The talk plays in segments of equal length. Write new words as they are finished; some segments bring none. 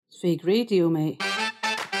fake radio, mate.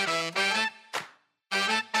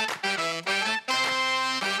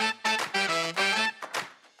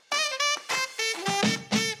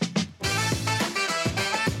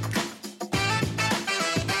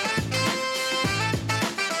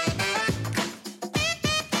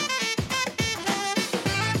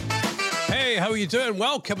 How are you doing?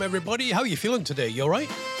 Welcome, everybody. How are you feeling today? You all right?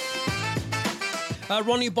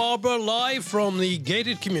 Ronnie Barbour live from the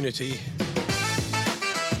gated community.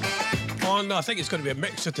 I think it's going to be a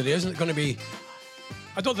mixture today, isn't it? Going to be...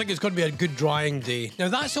 I don't think it's going to be a good drying day. Now,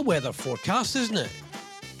 that's a weather forecast, isn't it?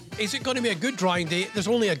 Is it going to be a good drying day? There's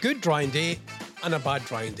only a good drying day and a bad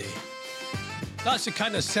drying day. That's the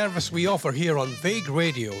kind of service we offer here on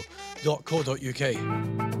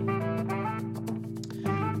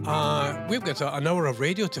vagueradio.co.uk. We've got an hour of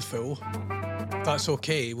radio to fill. That's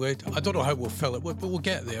okay. I don't know how we'll fill it, but we'll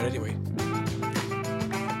get there anyway.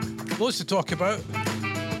 Loads to talk about.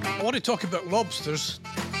 I want to talk about lobsters.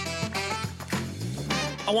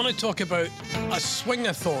 I want to talk about a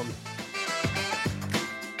swing-a-thon.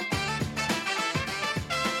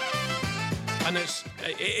 And it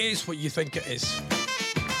is what you think it is.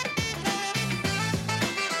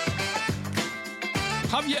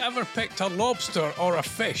 Have you ever picked a lobster or a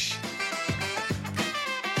fish?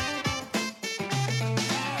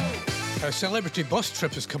 A celebrity bus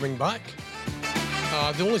trip is coming back.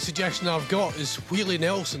 The only suggestion I've got is Wheelie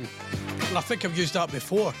Nelson. And I think I've used that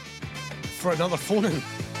before for another phone-in.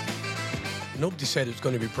 Nobody said it was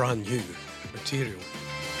going to be brand new material.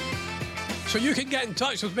 So you can get in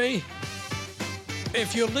touch with me.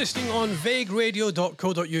 If you're listening on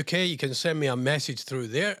vagueradio.co.uk, you can send me a message through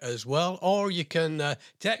there as well, or you can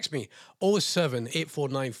text me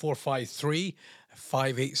 07849 453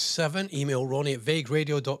 587. Email Ronnie at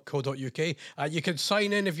vagueradio.co.uk. You can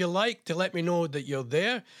sign in if you like to let me know that you're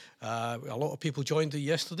there. A lot of people joined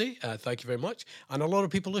yesterday. Thank you very much. And a lot of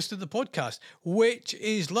people listened to the podcast, which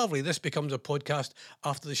is lovely. This becomes a podcast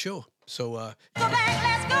after the show. So, go back,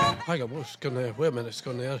 let's go. hang on, what's going there? Wait a minute, it's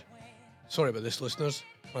gone there. Sorry about this, listeners.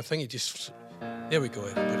 My thingy just... There we go,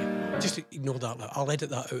 everybody. Just ignore that. I'll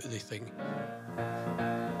edit that out of the thing.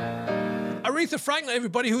 Aretha Franklin,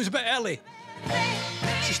 everybody, who's a bit early.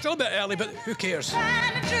 She's still a bit early, but who cares?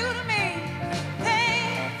 And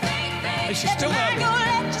she's still early.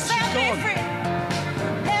 She's gone.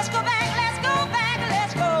 Let's go back,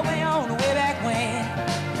 let's go way on the way back when.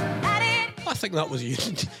 I think that was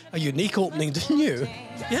a unique opening, didn't you?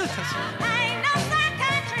 Yeah, that's...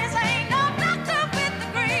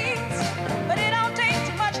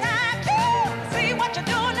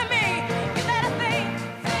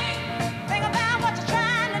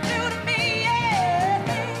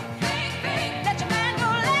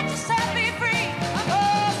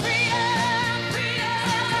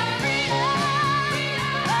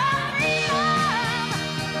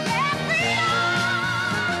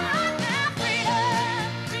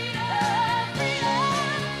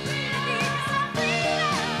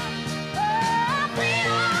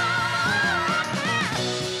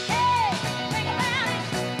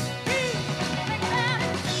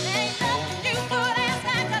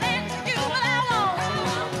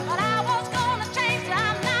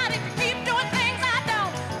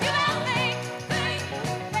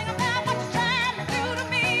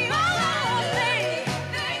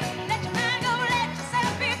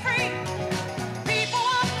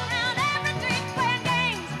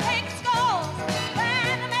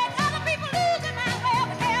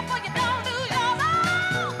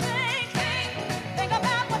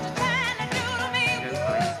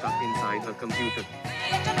 computer.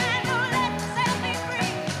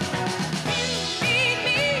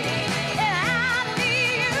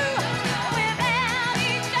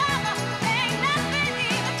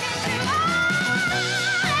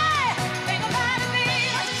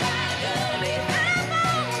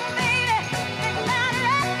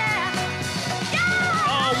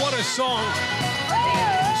 Song.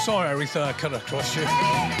 Sorry, Aretha, I cut across you.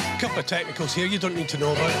 A couple of technicals here you don't need to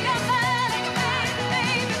know about.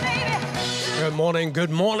 Good morning,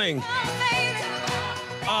 good morning.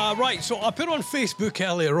 Right, so I put on Facebook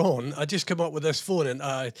earlier on, I just came up with this phone,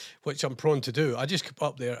 and which I'm prone to do. I just came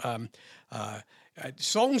up there,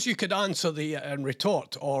 songs you could answer and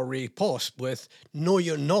retort or repost with, no,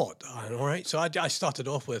 you're not. All right, so I started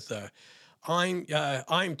off with, I'm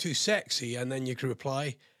too sexy, and then you could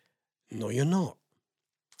reply, no, you're not.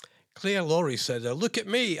 Claire Laurie said, look at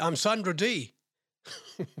me, I'm Sandra D.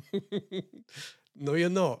 No, you're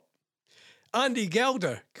not. Andy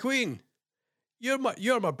Gelder, Queen, you're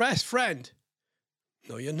my best friend.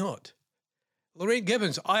 No, you're not. Lorraine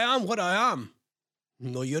Gibbons, I am what I am.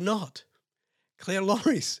 No, you're not. Claire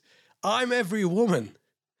Lorries, I'm every woman.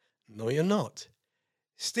 No, you're not.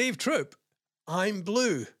 Steve Troop, I'm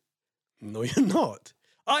blue. No, you're not.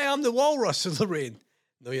 I am the walrus of the rain.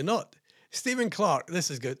 No, you're not. Stephen Clark,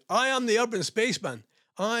 this is good. I am the urban spaceman.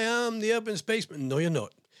 I am the urban spaceman. No, you're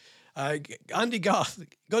not. Andy Garth,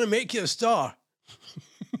 gonna make you a star.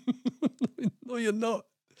 No, you're not.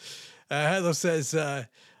 Heather says, I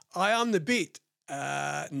am the beat.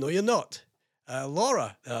 No, you're not.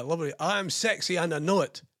 Laura, lovely. I am sexy and I know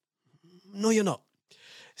it. No, you're not.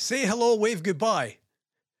 Say hello, wave goodbye.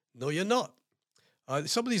 No, you're not.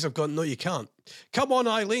 Some of these have gone, no, you can't. Come on,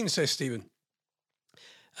 Eileen, says Stephen.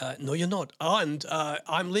 No, you're not. And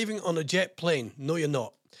I'm leaving on a jet plane. No, you're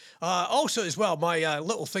not. Also, as well, my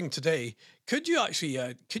little thing today, could you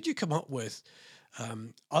come up with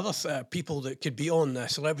other people that could be on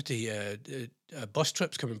celebrity bus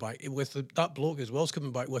trips coming back with that bloke as well is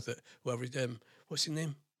coming back with it. Whoever, what's his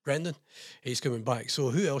name? Brendan, he's coming back. So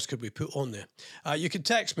who else could we put on there? You can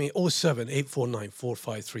text me 07849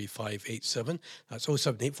 453 587. That's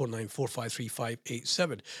 07849 453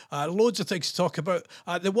 587. Loads of things to talk about.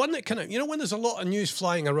 The one that kind of, when there's a lot of news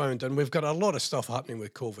flying around and we've got a lot of stuff happening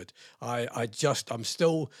with COVID, I'm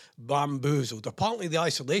still bamboozled. Apparently the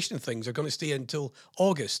isolation things are going to stay until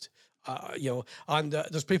August. And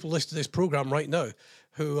there's people listening to this program right now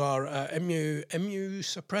who are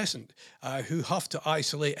immunosuppressant, who have to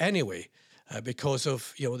isolate anyway because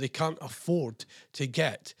of, they can't afford to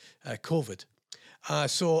get COVID.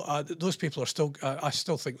 So those people are still, I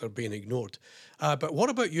still think they're being ignored. But what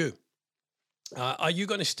about you? Are you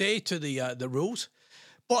going to stay to the rules?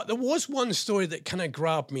 But there was one story that kind of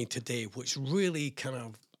grabbed me today, which really kind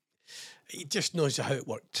of, it just knows how it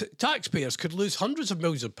worked. Taxpayers could lose hundreds of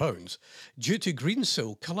millions of pounds due to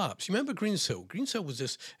Greensill collapse. You remember Greensill? Greensill was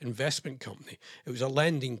this investment company. It was a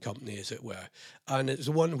lending company, as it were. And it's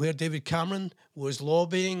the one where David Cameron was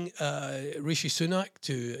lobbying Rishi Sunak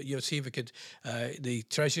to see if it could, the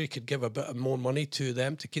Treasury could give a bit of more money to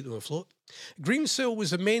them to keep them afloat. Greensill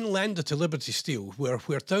was the main lender to Liberty Steel, where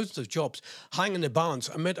thousands of jobs hang in the balance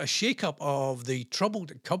amid a shake-up of the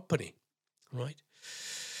troubled company, right?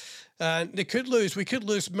 And we could lose,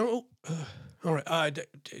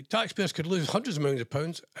 taxpayers could lose hundreds of millions of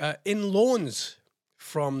pounds in loans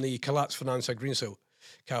from the collapsed finance at Greensill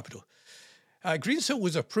Capital. Greensill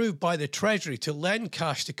was approved by the Treasury to lend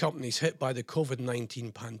cash to companies hit by the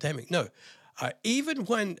COVID-19 pandemic. Now, even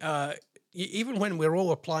when we're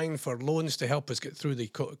all applying for loans to help us get through the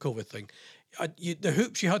COVID thing, the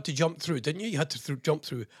hoops you had to jump through, didn't you? You had to jump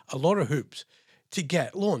through a lot of hoops to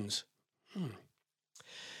get loans.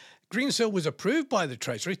 Greensill was approved by the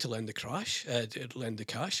Treasury to lend the cash.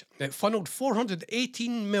 It funneled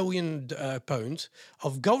 £418 million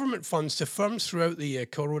of government funds to firms throughout the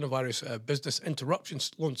coronavirus business interruption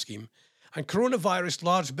loan scheme and coronavirus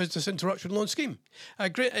large business interruption loan scheme.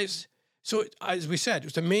 So, as we said, it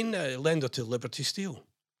was the main lender to Liberty Steel,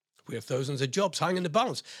 where thousands of jobs hang in the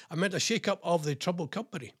balance amid a shake-up of the troubled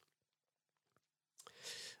company.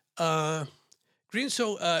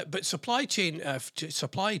 Greensill, but supply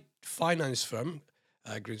finance firm,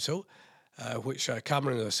 Greensill, which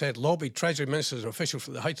Cameron has said lobbied Treasury ministers and officials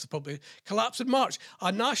for the height of the public, collapsed in March.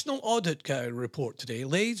 A national audit report today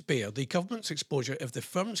lays bare the government's exposure if the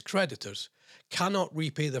firm's creditors cannot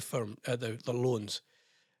repay the loans.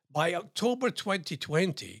 By October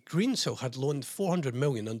 2020, Greensill had loaned $400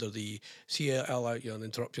 million under the CAL, the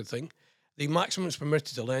interruption thing. The maximum is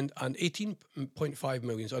permitted to lend, and $18.5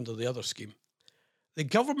 million under the other scheme. The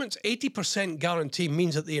government's 80% guarantee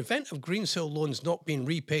means that in the event of Greensill loans not being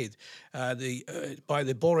repaid by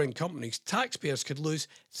the borrowing companies, taxpayers could lose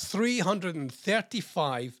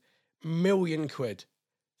 335 million quid.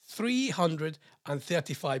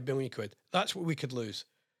 335 million quid. That's what we could lose.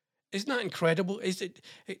 Isn't that incredible? Is it?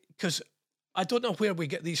 Because I don't know where we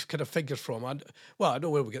get these kind of figures from. I know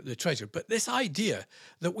where we get the Treasury, but this idea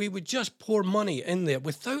that we would just pour money in there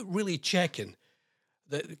without really checking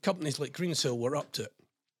that companies like Greensill were up to it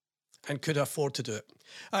and could afford to do it.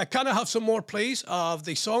 Can I have some more, please, of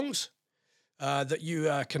the songs that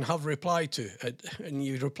you can have reply to? And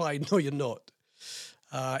you replied, no, you're not.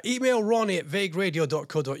 Email Ronnie at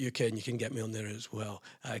vagueradio.co.uk and you can get me on there as well.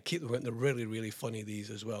 Keep them going. They're really, really funny, these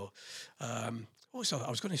as well. I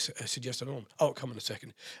was going to suggest another one. Oh, it'll come in a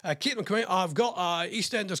second. Keep them coming. I've got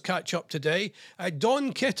EastEnders catch up today.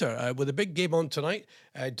 Don Kitter with a big game on tonight.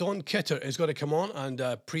 Don Kitter is going to come on and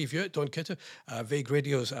preview it. Don Kitter, Vague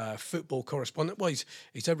Radio's football correspondent. Well,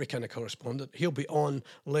 he's every kind of correspondent. He'll be on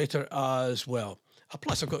later as well.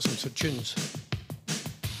 Plus, I've got some tunes.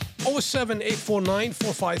 07849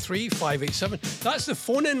 453 587. That's the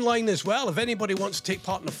phone-in line as well, if anybody wants to take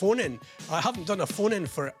part in a phone-in. I haven't done a phone-in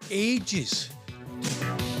for ages.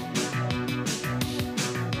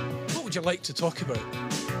 What would you like to talk about?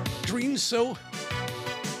 Greensill?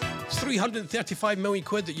 It's 335 million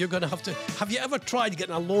quid that you're going to have to... Have you ever tried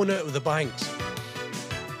getting a loan out of the banks?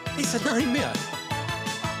 It's a nightmare.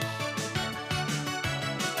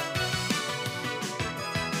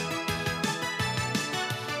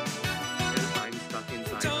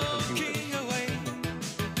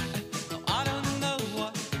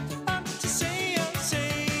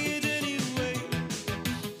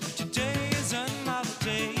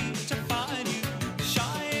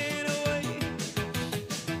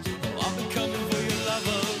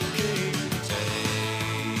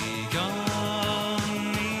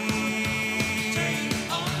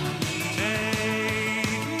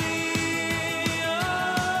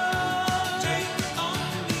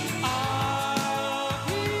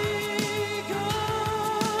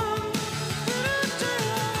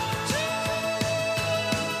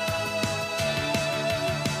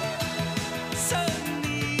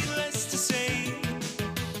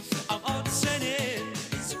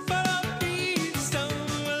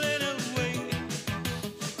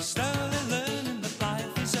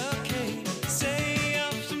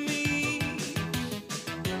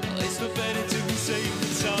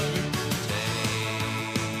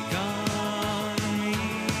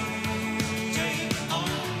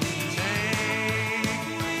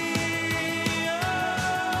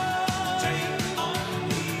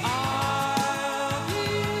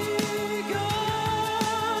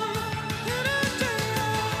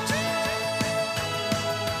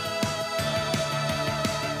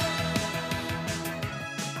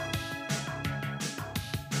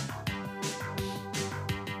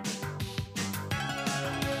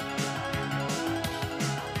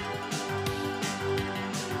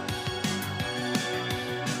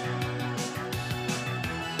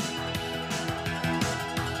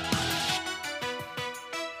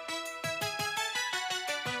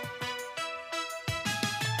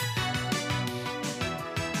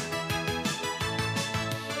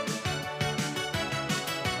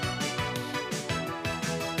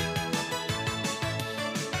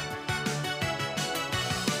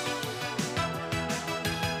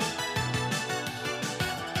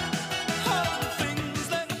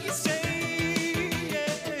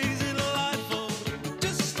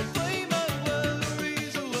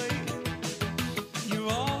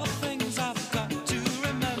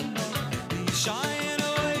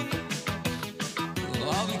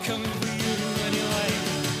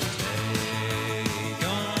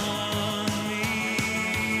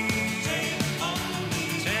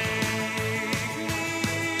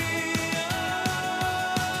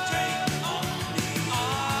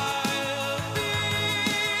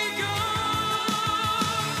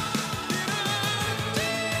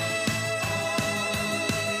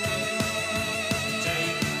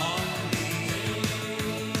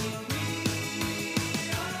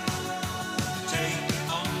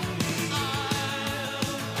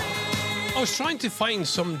 I was trying to find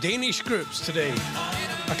some Danish groups today.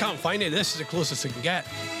 I can't find it. This is the closest I can get.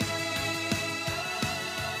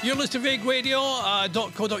 You're listening to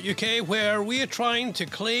vagueradio.co.uk, where we are trying to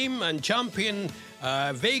claim and champion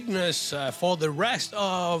vagueness for the rest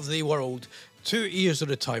of the world. 2 years at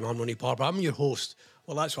a time. I'm Ronnie Barbour. I'm your host.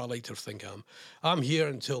 Well, that's what I like to think I am. I'm here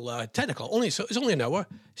until 10 o'clock. So it's only an hour.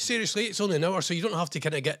 Seriously, it's only an hour, so you don't have to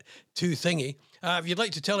kind of get too thingy. If you'd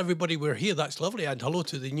like to tell everybody we're here, that's lovely. And hello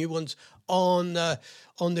to the new ones on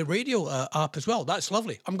the radio app as well. That's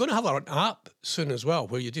lovely. I'm going to have an app soon as well,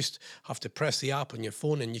 where you just have to press the app on your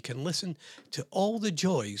phone and you can listen to all the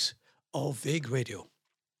joys of Vague Radio.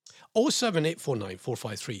 07849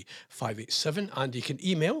 453 587. And you can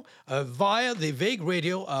email via the Vague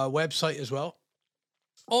Radio website as well.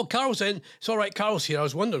 Oh, Carol's in. It's all right, Carol's here. I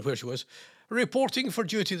was wondering where she was. Reporting for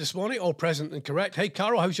duty this morning, all present and correct. Hey,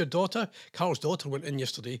 Carol, how's your daughter? Carol's daughter went in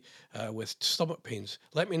yesterday with stomach pains.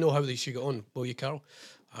 Let me know how she got on, will you, Carol?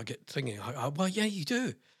 I get thinking, well, yeah, you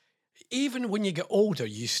do. Even when you get older,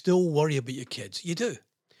 you still worry about your kids. You do.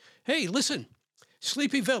 Hey, listen,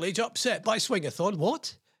 Sleepy Village upset by swingathon.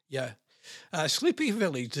 What? Yeah. Sleepy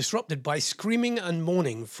Village disrupted by screaming and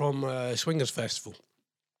moaning from Swingers Festival.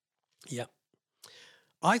 Yeah.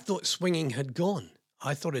 I thought swinging had gone.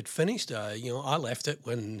 I thought it finished. I left it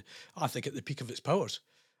when I think at the peak of its powers,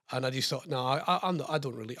 and I just thought, no, I'm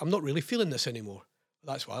not really feeling this anymore.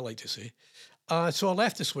 That's what I like to say. So I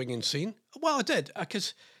left the swinging scene. Well, I did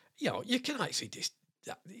because you can actually just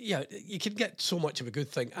yeah, you can get so much of a good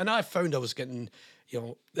thing. And I found I was getting,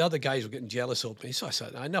 the other guys were getting jealous of me. So I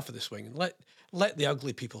said, enough of the swinging. Let the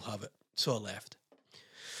ugly people have it. So I left.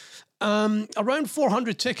 Around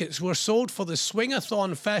 400 tickets were sold for the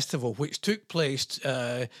Swingathon Festival, which took place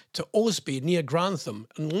to Osby near Grantham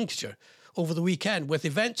in Lincolnshire over the weekend, with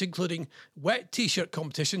events including wet T-shirt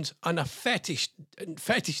competitions and a fetish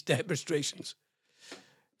demonstrations.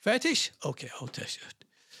 Fetish? Okay, I'll test you.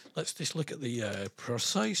 Let's just look at the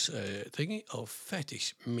precise thingy of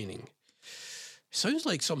fetish meaning. Sounds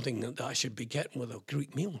like something that I should be getting with a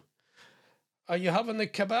Greek meal. Are you having the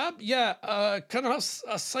kebab? Yeah. Can I have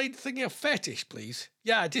a side thingy of fetish, please?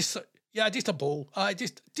 Yeah, just a bowl.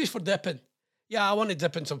 Just for dipping. Yeah, I want to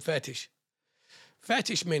dip in some fetish.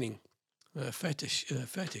 Fetish meaning. Fetish.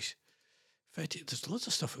 There's lots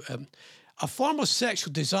of stuff. A form of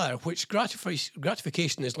sexual desire which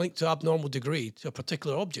gratification is linked to abnormal degree to a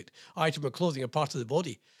particular object, item of clothing, or part of the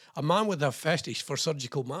body. A man with a fetish for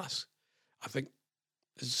surgical masks, I think,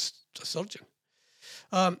 is a surgeon.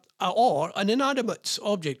 Or an inanimate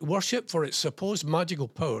object worshipped for its supposed magical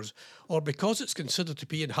powers, or because it's considered to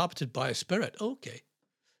be inhabited by a spirit. Okay,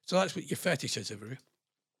 so that's what your fetish is, everywhere.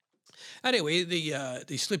 Anyway,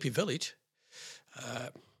 the Sleepy Village.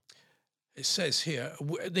 It says here,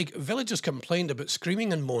 the villagers complained about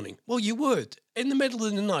screaming and moaning. Well, you would. In the middle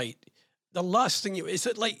of the night, the last thing is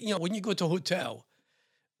it like, when you go to a hotel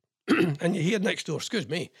and you hear next door, excuse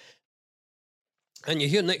me, and you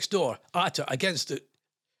hear next door at it, against it,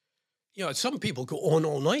 some people go on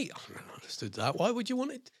all night. I never understood that. Why would you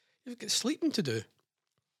want it? You've got sleeping to do.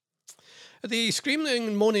 The screaming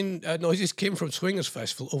and moaning noises came from Swingers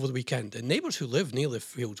Festival over the weekend. The neighbours who live near the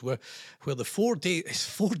fields where the 4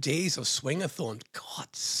 days of Swingathon,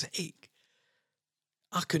 God's sake,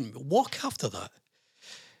 I couldn't walk after that,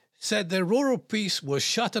 said the rural peace was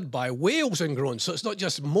shattered by wails and groans. So it's not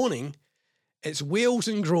just moaning, it's wails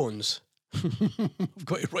and groans. I've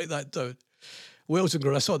got to write that down. Wails and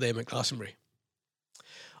groans. I saw them at Glastonbury.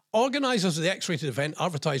 Organisers of the X-rated event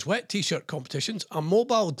advertised wet T-shirt competitions, a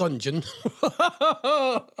mobile dungeon.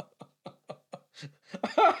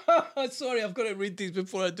 Sorry, I've got to read these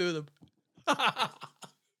before I do them.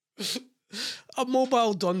 A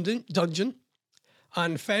mobile dungeon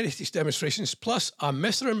and fetish demonstrations, plus a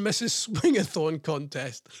Mr. and Mrs. Swingathon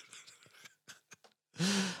contest.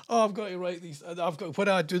 Oh, I've got to write these. When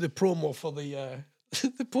I do the promo for the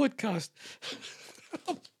the podcast.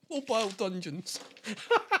 Mobile dungeons.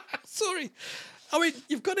 Sorry. I mean,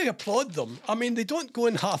 you've got to applaud them. I mean, they don't go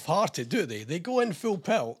in half-hearted, do they? They go in full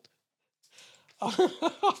pelt. I've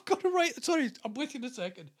got to write... Sorry, I'm waiting a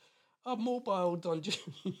second. A mobile dungeon.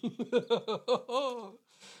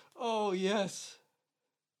 Oh, yes.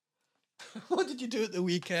 What did you do at the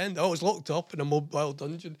weekend? I was locked up in a mobile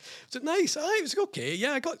dungeon. Was it nice? It was okay.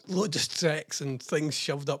 Yeah, I got loads of sex and things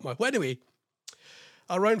shoved up my... Well, anyway...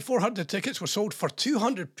 Around 400 tickets were sold for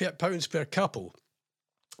 £200 per couple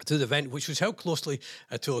to the event, which was held closely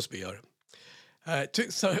to Osby. It took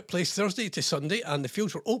place Thursday to Sunday, and the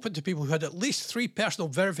fields were open to people who had at least 3 personal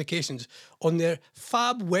verifications on their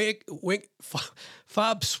Fab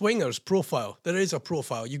Swingers profile. There is a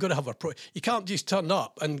profile. You've got to have a You can't just turn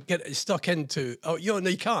up and get it stuck into... Oh, no,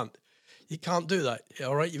 you can't. You can't do that.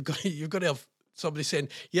 All right, you've got to have somebody saying,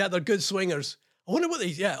 yeah, they're good swingers. I wonder what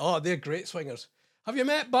these... Yeah, they're great swingers. Have you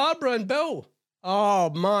met Barbara and Bill?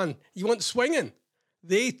 Oh, man, you want swinging?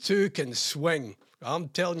 They too can swing. I'm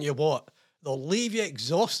telling you what, they'll leave you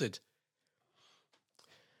exhausted.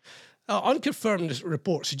 Unconfirmed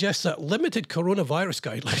report suggests that limited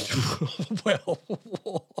coronavirus guidelines... Well,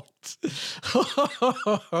 what?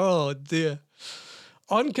 Oh, dear.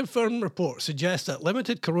 Unconfirmed report suggests that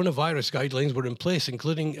limited coronavirus guidelines were in place,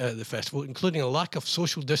 including the festival, including a lack of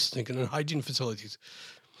social distancing and hygiene facilities.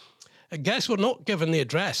 Guests were not given the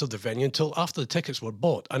address of the venue until after the tickets were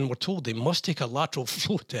bought and were told they must take a lateral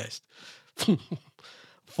flow test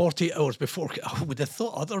 48 hours before. I would have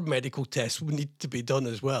thought other medical tests would need to be done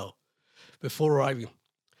as well before arriving.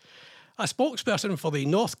 A spokesperson for the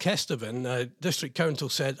North Kesteven District Council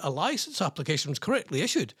said a licence application was correctly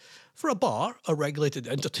issued for a bar, a regulated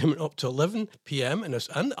entertainment up to 11 p.m. And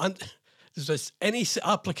there's any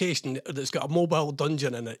application that's got a mobile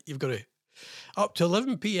dungeon in it, you've got to... Up to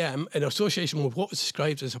 11 p.m. in association with what was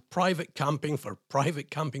described as a private camping for private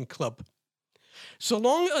camping club. So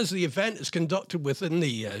long as the event is conducted within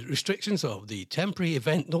the restrictions of the temporary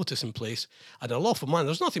event notice in place and a lawful manner,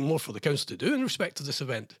 there's nothing more for the council to do in respect to this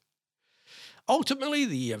event. Ultimately,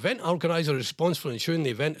 the event organiser is responsible for ensuring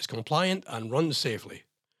the event is compliant and runs safely.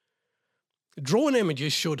 Drone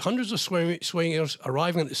images showed hundreds of swingers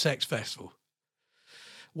arriving at the sex festival.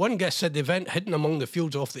 One guest said the event hidden among the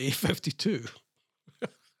fields off the A52.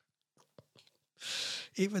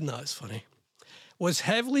 Even that's funny. Was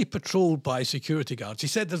heavily patrolled by security guards. He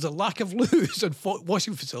said there's a lack of loos and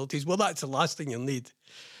washing facilities. Well, that's the last thing you'll need,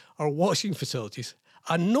 are washing facilities.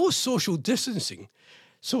 And no social distancing,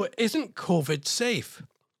 so it isn't COVID safe.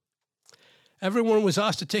 Everyone was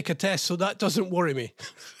asked to take a test, so that doesn't worry me.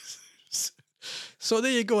 So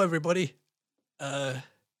there you go, everybody.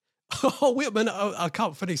 Oh, wait a minute, I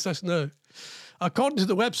can't finish this now. According to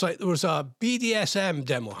the website, there was a BDSM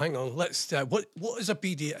demo. Hang on, let's. What is a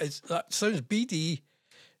BD? That sounds BDSM.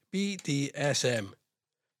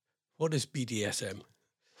 What is BDSM?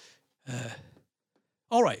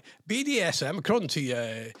 All right, BDSM, according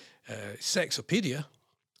to Sexopedia,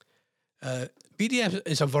 BDSM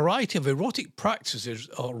is a variety of erotic practices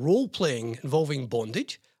or role-playing involving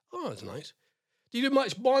bondage. Oh, that's nice. Do you do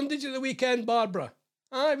much bondage at the weekend, Barbara?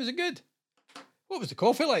 Aye, was it good? What was the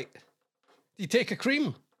coffee like? Do you take a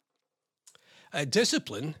cream?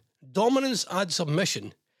 Discipline, dominance and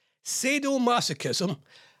submission, sadomasochism.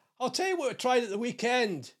 I'll tell you what I tried at the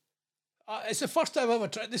weekend. It's the first time I've ever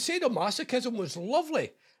tried. The sadomasochism was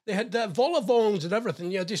lovely. They had vol-au-vents and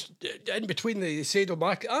everything, just in between the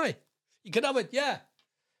sadomasochism. Aye, you could have it, yeah.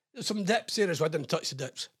 There's some dips there as well. I didn't touch the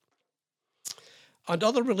dips. And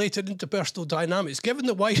other related interpersonal dynamics. Given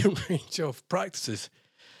the wider range of practices,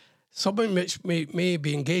 something which may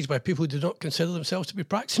be engaged by people who do not consider themselves to be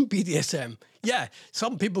practicing BDSM. Yeah,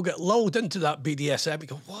 some people get lulled into that BDSM. You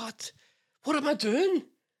go, what? What am I doing?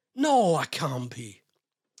 No, I can't be.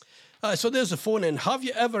 So there's the phone in. Have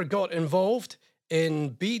you ever got involved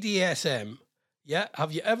in BDSM? Yeah,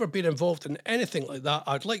 have you ever been involved in anything like that?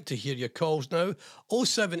 I'd like to hear your calls now.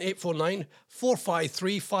 07849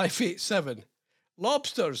 453 587.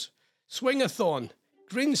 Lobsters, Swingathon,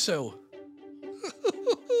 Greensill.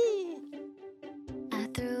 I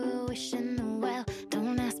threw a wish in the well.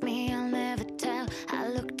 Don't ask me, I'll never tell. I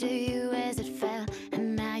looked at you as it fell,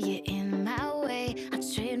 and now you're in my way. I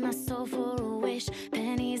trade my soul for a wish,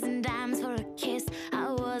 pennies and dimes for a kiss.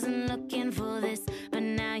 I wasn't looking for this, but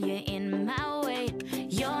now you're in my way.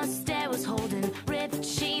 Your stare was holding, ripped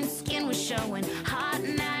jeans, skin was showing. Hot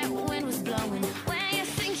night, wind was blowing. Where you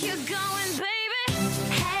think you're going, baby?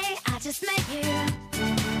 Hey, I just met you,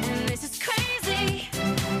 and this is crazy.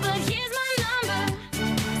 But here's my number,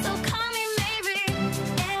 so call me maybe.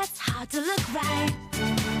 It's hard to look right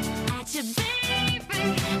at you, baby.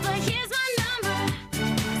 But here's my number,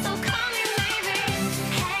 so call me maybe.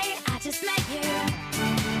 Hey, I just met you,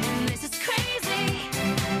 and this is crazy.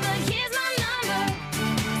 But here's my number,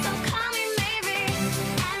 so call me maybe.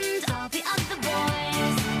 And all the other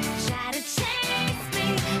boys try to chase me,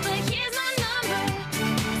 but here's my number,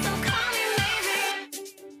 so call me maybe.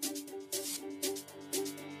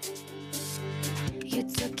 You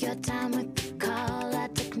took your time with the call, I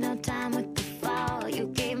took no time with the fall. You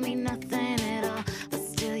gave me nothing at all, but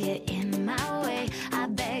still you're in my way. I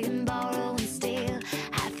beg and borrow and steal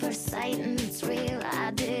at first sight, and it's real.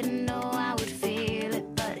 I didn't know I would feel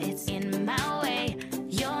it, but it's in my way.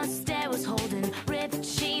 Your stare was holding, ripped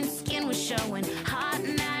jeans, skin was showing. Hot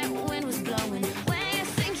night, wind was blowing. Where you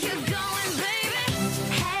think you're going, baby?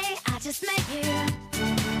 Hey, I just met you,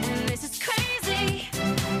 and this is crazy.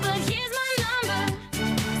 But here's my number,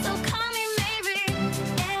 so call me maybe.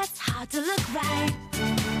 It's hard to look right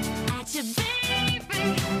at you, baby.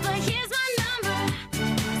 But here's my number,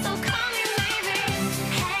 so call me maybe.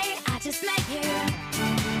 Hey, I just met you,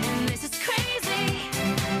 and this is crazy.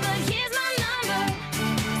 But here's my number,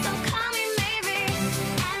 so call me maybe.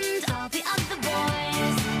 And all the other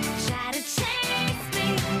boys try to chase me,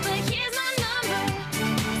 but here's my number,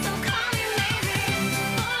 so call me maybe.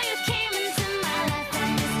 Before you came into my life, I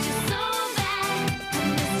missed you so bad. I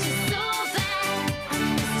missed you so bad. I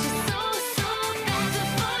missed you so, so bad.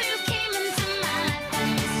 Before you came into my life, I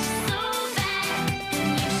missed you so bad.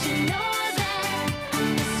 And you should know that I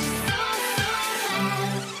missed you so,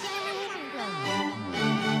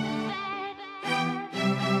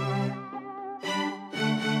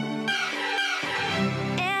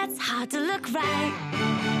 it's hard to look right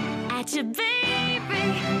at you, baby.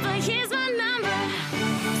 But here's my number,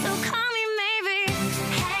 so call me maybe.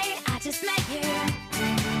 Hey, I just met you,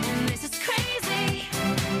 and this is crazy.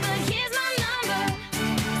 But here's my number,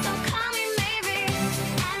 so call me maybe.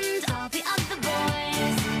 And all the other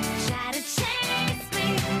boys try to chase me,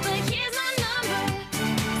 but here's my number,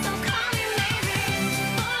 so call me maybe.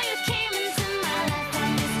 Before you came into my life, I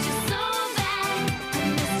missed you so bad. I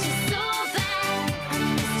missed you so bad. I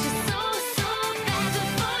missed you so, so bad.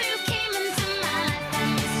 Before you came into my life, I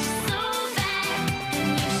missed you so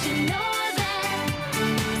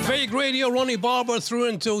Radio, Ronnie Barbour through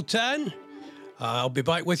until 10. I'll be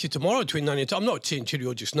back with you tomorrow between 9 and 10. I'm not saying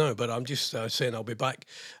cheerio just now, but I'm just saying I'll be back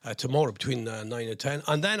tomorrow between 9 and 10.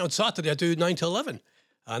 And then on Saturday, I do 9 to 11.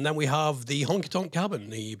 And then we have the Honky Tonk Cabin,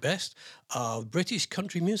 the best of British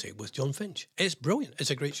country music with John Finch. It's brilliant. It's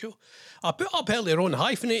a great show. I put up earlier on,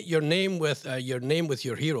 hyphenate your name with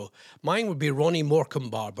your hero. Mine would be Ronnie Morecambe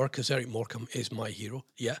Barbour, because Eric Morecambe is my hero.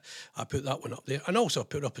 Yeah, I put that one up there. And also I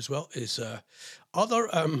put up as well is other...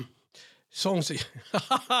 songs that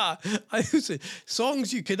I would say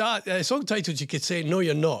songs you could add, song titles you could say no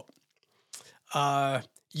you're not.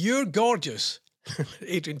 You're gorgeous.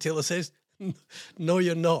 Adrian Taylor says no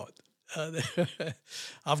you're not.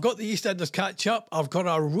 I've got the EastEnders catch up. I've got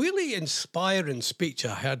a really inspiring speech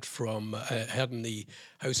I heard from heard in the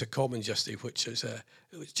House of Commons yesterday, which is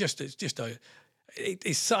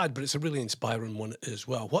it's sad, but it's a really inspiring one as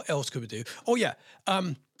well. What else could we do? Oh yeah.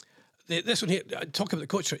 This one here, talk about the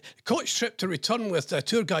coach trip. Coach trip to return with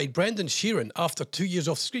tour guide Brendan Sheeran after 2 years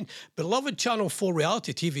off the screen. Beloved Channel 4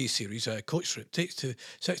 reality TV series, Coach Trip,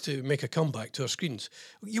 sets to make a comeback to our screens.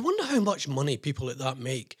 You wonder how much money people like that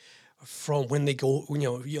make from when they go, you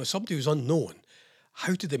know, somebody who's unknown.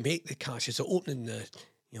 How do they make the cash? Is it opening the,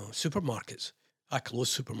 supermarkets? I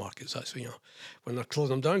close supermarkets, that's, when they're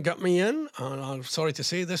closing them down, get me in. And I'm sorry to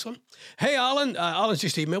say this one. Hey, Alan. Alan's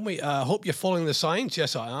just emailed me. I hope you're following the signs.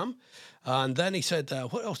 Yes, I am. And then he said,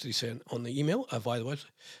 what else did he say on the email via the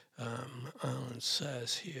website? Alan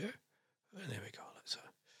says here, there we go.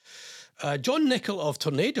 John Nichol of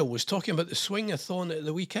Tornado was talking about the swing-a-thon at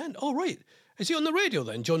the weekend. Oh, right. Is he on the radio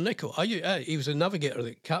then, John Nichol? He was a navigator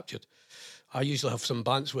that captured. I usually have some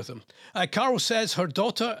bants with him. Carol says her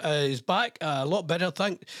daughter is back, a lot better.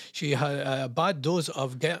 She had a bad dose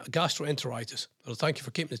of gastroenteritis. Well, thank you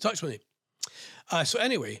for keeping in touch with me. So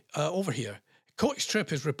anyway, over here, Coach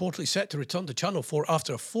Trip is reportedly set to return to Channel 4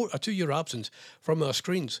 after a 2-year absence from our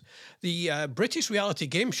screens. The British reality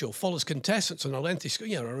game show follows contestants on a lengthy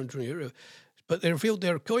around Europe. But they revealed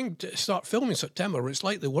they're going to start filming in September, where it's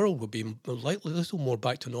like the world will be likely a little more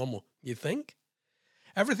back to normal. You think?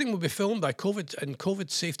 Everything will be filmed by COVID-19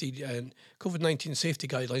 safety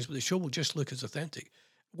guidelines, but the show will just look as authentic.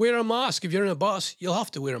 Wear a mask. If you're in a bus, you'll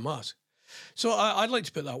have to wear a mask. So I'd like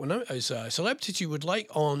to put that one out as celebrities you would like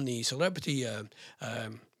on the celebrity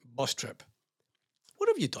bus trip. What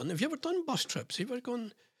have you done? Have you ever done bus trips? Have you ever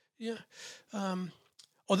gone? Yeah.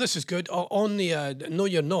 This is good. On the No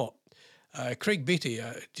You're Not, Craig Beatty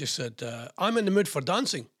just said, I'm in the mood for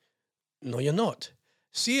dancing. No, you're not.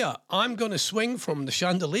 Sia, I'm going to swing from the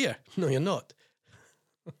chandelier. No, you're not.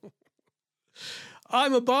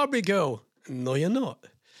 I'm a Barbie girl. No, you're not.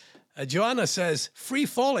 Joanna says, free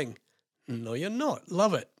falling. No, you're not.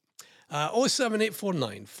 Love it.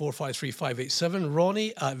 07849 453 587,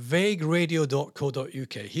 Ronnie at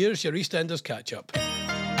vagueradio.co.uk. Here's your EastEnders catch-up.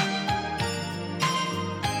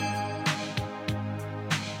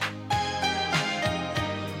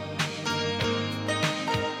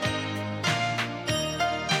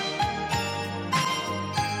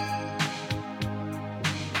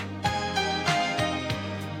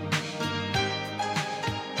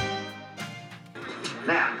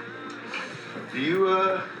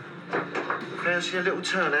 Fancy a little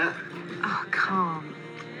turnout? Oh, calm.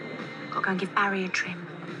 Got to go and give Barry a trim.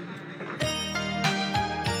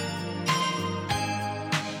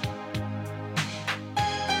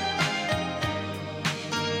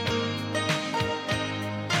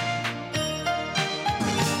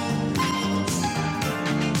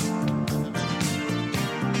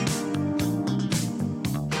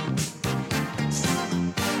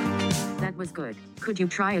 That was good. Could you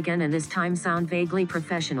try again and this time sound vaguely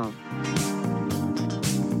professional?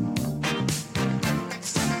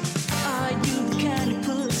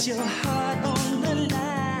 Your heart on the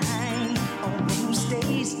line, on those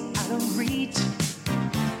days out of reach.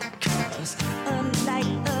 'Cause unlike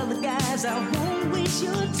other guys, I won't waste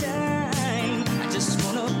your time. I just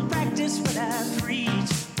wanna practice what I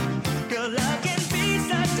preach. Girl, love can be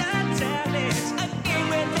such a challenge, a game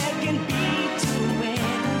where there can be two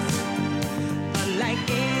winners. Unlike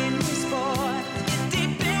any sport, it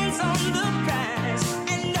depends on the prize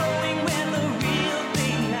and knowing where the real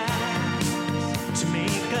thing lies. To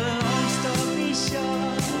make a long story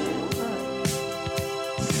short,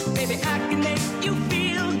 baby, I can make you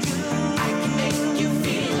feel good. I can make you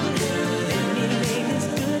feel good. Let me lay this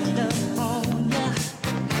good love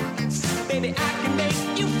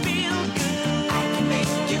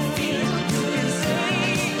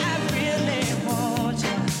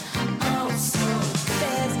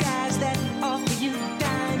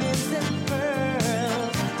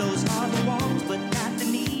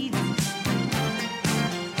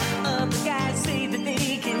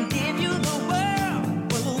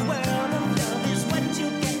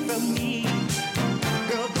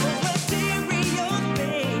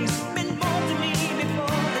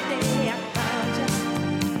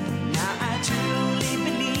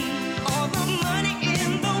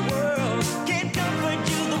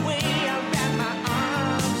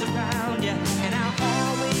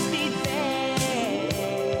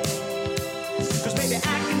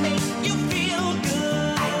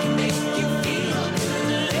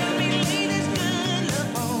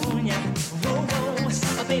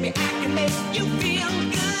make you feel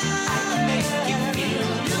good. I can make you feel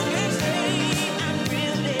good. You say I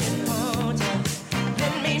really want you.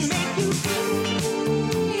 Let me make you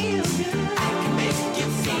feel good. I can make you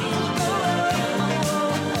feel good.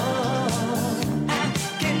 I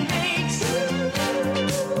can make you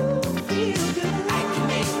feel good. I can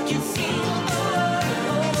make you feel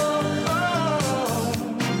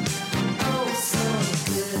oh so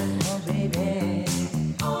good, oh baby.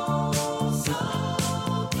 Oh so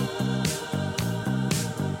good.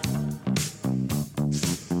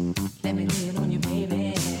 Let me lay it on you,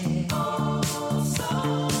 baby. Oh so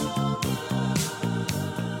good.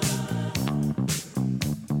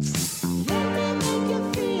 Let me make you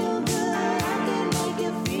feel good. I can make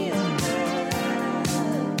you feel good.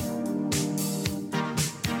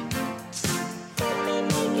 Let me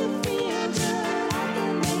make you feel good.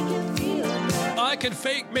 I can make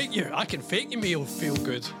you feel good. I can fake you feel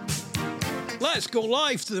good. Let's go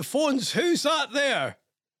live to the phones. Who's that there?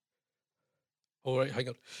 All right, hang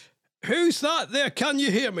on. Who's that there? Can you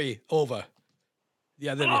hear me? Over.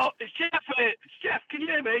 Yeah, there Oh, it's Jeff. It's Jeff. Can you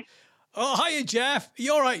hear me? Oh, hiya, Jeff.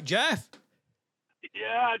 You all right, Jeff?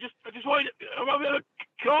 Yeah, I just wanted a bit of a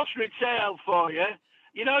cautionary tale for you.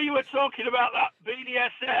 You know, you were talking about that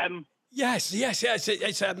BDSM. Yes. It's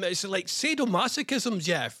like sadomasochism,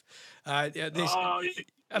 Jeff.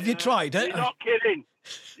 Have you tried it? You're not kidding.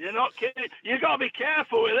 You're not kidding. You got to be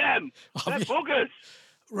careful with them. They're buggers.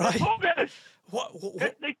 Right. They're buggers. What?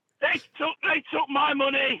 They took my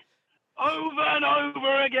money over and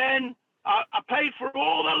over again. I paid for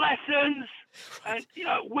all the lessons, and you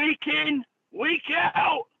know, week in, week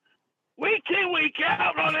out,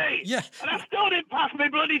 Ronnie. Yeah. And I still didn't pass my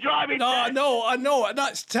bloody driving test. No, I know.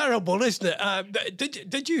 That's terrible, isn't it?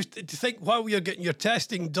 Did you think while you're getting your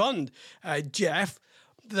testing done, Jeff,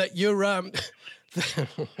 that you're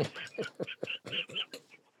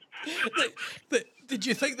did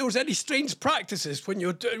you think there was any strange practices when you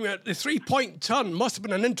were doing the 3-point turn? Must have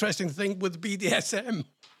been an interesting thing with BDSM.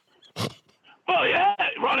 Well, yeah,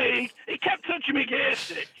 Ronnie, he kept touching me gear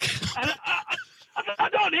stick. And I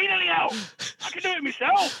don't need any help. I can do it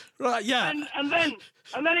myself. Right, yeah. And then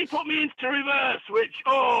he put me into reverse, which,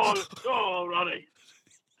 oh, Ronnie.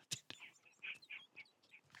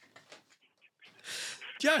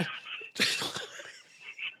 Yeah.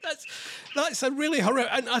 That's a really horrific,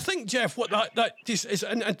 and I think, Jeff, what that is,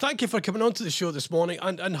 and thank you for coming on to the show this morning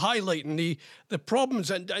and highlighting the problems,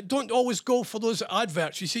 and don't always go for those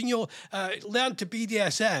adverts. You see, you'll learn to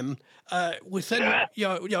BDSM within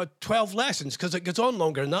 12 lessons, because it goes on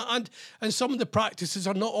longer than that, and some of the practices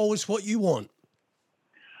are not always what you want.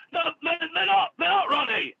 No, they're not,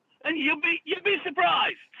 Ronnie, and you'll be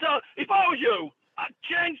surprised. So if I was you, I'd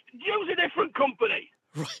use a different company,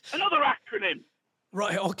 right. Another acronym.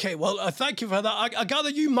 Right, okay, well, thank you for that. I gather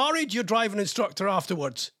you married your driving instructor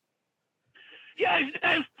afterwards. Yeah, his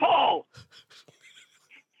name's Paul.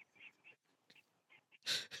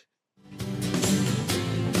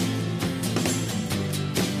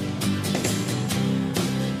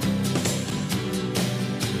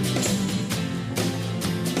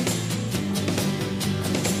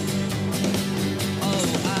 Oh,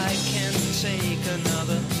 I can't take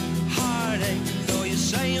another heartache, though you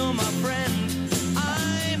say you're my friend.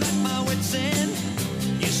 I'm at my wit's end.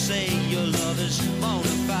 You say your love is bona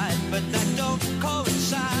fide, but that don't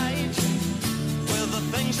coincide with the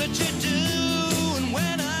things that you do. And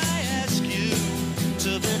when I ask you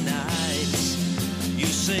to be nice, you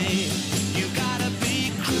say you gotta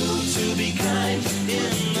be cruel to be kind,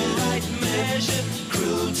 in the right measure.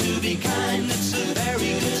 Cruel to be kind, it's a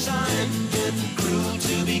very good sign. Cruel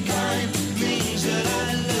to be kind means that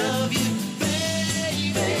I love you, baby.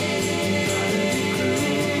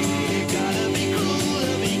 Gotta be cruel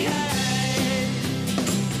to be kind.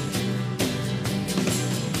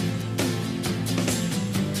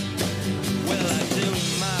 Well, I do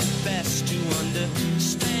my best to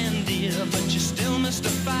understand, dear, but you still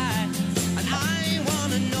mystify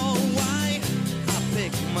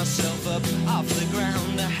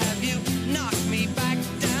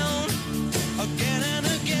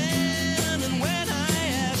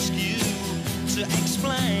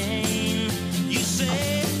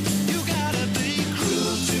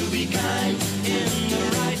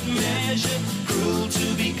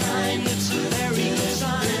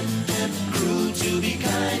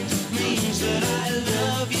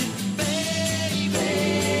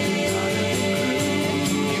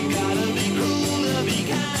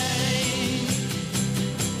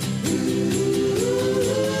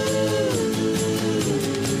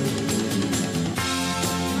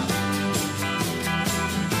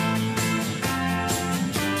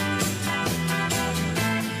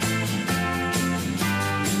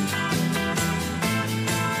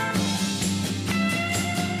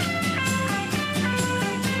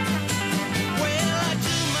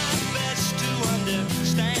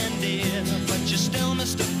but you're still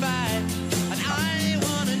Mr. Fight. And I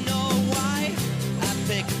wanna know why I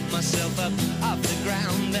pick myself up off the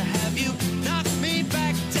ground to have you knock me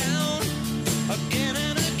back down again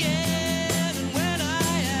and again. And when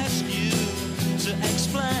I ask you to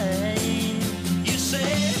explain, you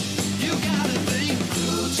say you gotta be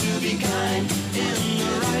cruel to be kind in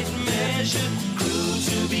the right measure. Cruel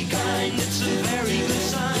to be kind, it's a very good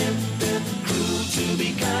sign. Cruel to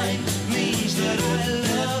be kind means that I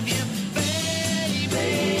love you, baby.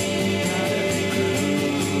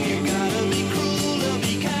 You gotta be cruel to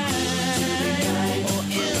be kind, or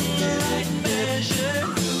in the right measure.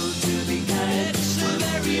 Cruel to be kind, it's a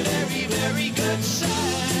very, very, very good sign.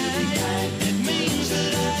 It means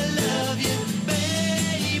that I love you,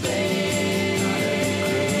 baby.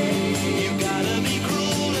 You gotta be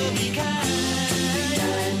cruel to be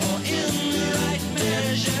kind, or in the right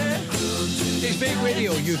measure. It's Big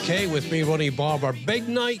Radio UK with me, Ronnie Barbour. Big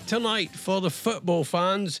night tonight for the football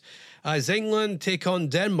fans as England take on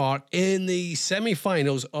Denmark in the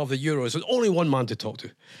semi-finals of the Euros. There's only one man to talk to,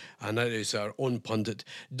 and that is our own pundit,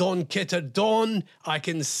 Don Kidder. Don, I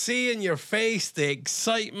can see in your face the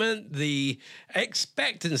excitement, the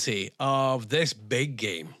expectancy of this big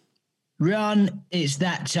game. Ron, it's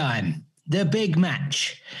that time. The big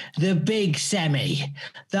match, the big semi,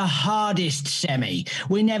 the hardest semi.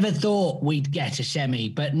 We never thought we'd get a semi,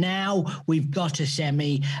 but now we've got a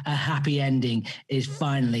semi. A happy ending is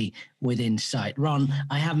finally within sight. Ron,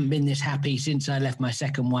 I haven't been this happy since I left my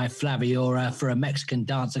second wife, Flaviora, for a Mexican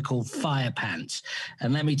dancer called Fire Pants.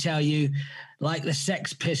 And let me tell you, like the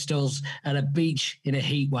Sex Pistols at a beach in a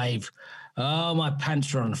heat wave, oh, my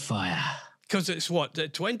pants are on fire. Because it's what,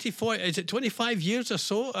 24, is it 25 years or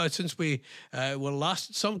so since we were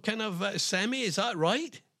last some kind of semi? Is that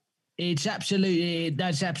right? That's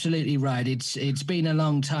absolutely right. It's been a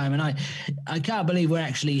long time, and I can't believe we're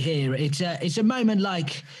actually here. It's a moment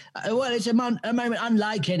like, it's a moment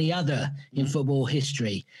unlike any other in football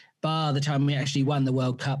history. Bar the time we actually won the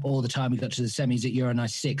World Cup, or the time we got to the semis at Euro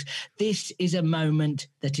 96. This is a moment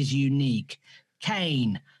that is unique.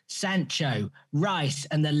 Kane, Sancho, Rice,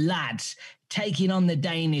 and the lads taking on the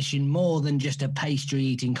Danish in more than just a pastry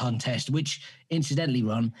eating contest, which, incidentally,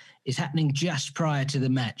 Ron, is happening just prior to the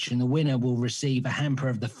match, and the winner will receive a hamper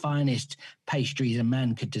of the finest pastries a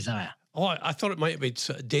man could desire. Oh, I thought it might be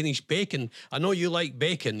Danish bacon. I know you like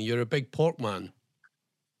bacon. You're a big pork man.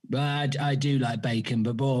 I do like bacon,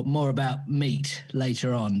 but more about meat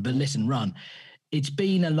later on. But listen, Ron, it's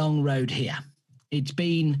been a long road here. It's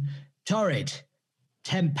been torrid,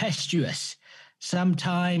 tempestuous,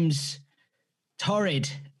 sometimes torrid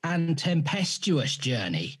and tempestuous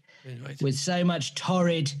journey, right, with so much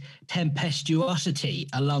torrid tempestuosity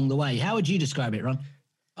along the way. How would you describe it, Ron?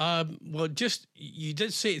 Well, just, you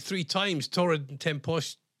did say it 3 times, torrid and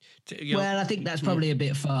tempestuous. Well, I think that's probably a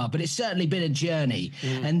bit far, but it's certainly been a journey.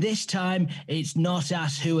 And this time, it's not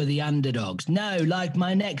us who are the underdogs. No, like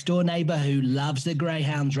my next door neighbour who loves the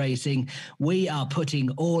greyhounds racing, we are putting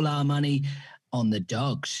all our money on the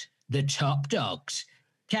dogs, the top dogs.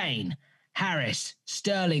 Kane, Harris,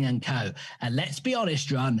 Sterling and co. And let's be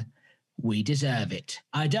honest, Ron, we deserve it.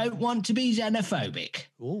 I don't want to be xenophobic,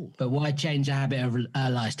 but why change the habit of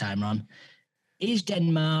our lifetime, Ron? Is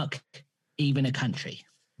Denmark even a country?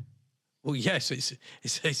 Well, yes,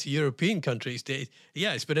 it's a European country. It's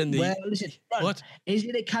been in the... Well, listen, Ron, what? Is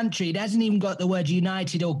it a country? It hasn't even got the word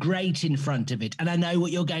united or great in front of it. And I know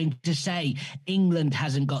what you're going to say. England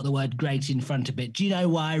hasn't got the word great in front of it. Do you know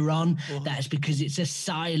why, Ron? That's because it's a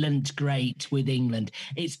silent great with England.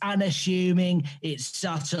 It's unassuming, it's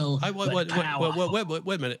subtle, but powerful.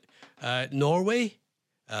 Wait a minute. Norway?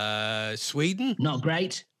 Sweden? Not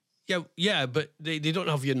great? Yeah, but they don't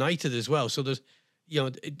have united as well. So there's...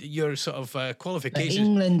 your sort of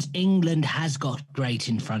qualifications. But England has got great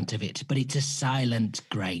in front of it, but it's a silent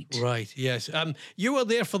great. Right, yes. You were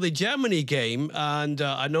there for the Germany game, and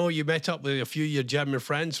I know you met up with a few of your German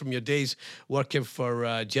friends from your days working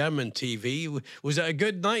for German TV. Was it a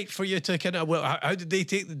good night for you to kind of... Well, how did they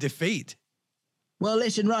take the defeat? Well,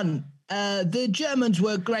 listen, Ron, the Germans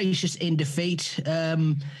were gracious in defeat.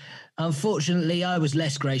 Unfortunately, I was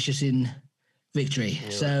less gracious in victory. Yeah.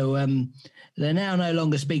 So... they're now no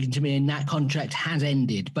longer speaking to me, and that contract has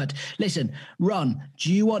ended. But listen, Ron,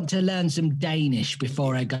 do you want to learn some Danish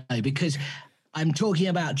before I go? Because I'm talking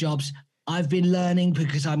about jobs. I've been learning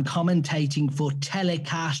because I'm commentating for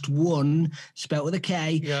Telecast 1, spelt with a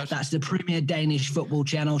K. Yes. That's the premier Danish football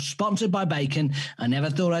channel, sponsored by bacon. I never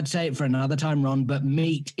thought I'd say it for another time, Ron, but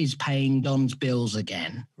meat is paying Don's bills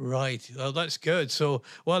again. Right. Well, that's good. So,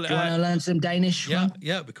 well, do you want to learn some Danish, Ron?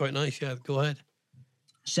 Yeah, it'd be quite nice. Yeah, go ahead.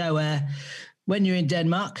 So when you're in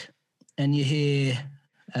Denmark and you hear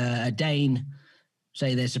a Dane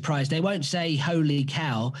say they're surprised, they won't say "holy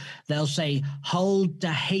cow." They'll say "hold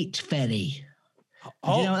the hate ferry."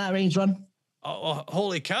 Do you know what that means, Ron?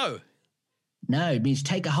 Holy cow! No, it means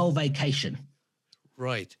take a whole vacation.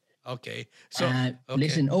 Right. Okay. So okay.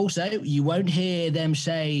 Listen. Also, you won't hear them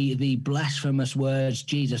say the blasphemous words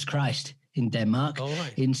 "Jesus Christ" in Denmark. All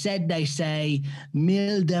right. Instead, they say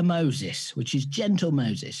 "milde Moses," which is gentle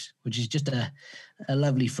Moses, which is just a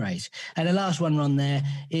lovely phrase. And the last one, Ron, there,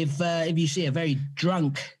 if you see a very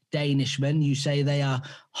drunk Danishman, you say they are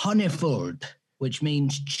honeyfulled, which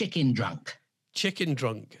means chicken drunk. Chicken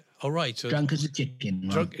drunk. All right. So drunk as a chicken.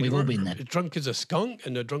 Drunk, we've all been there. Drunk as a skunk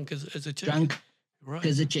and a drunk as a chicken. Drunk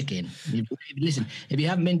as a chicken. Listen, if you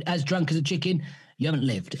haven't been as drunk as a chicken, you haven't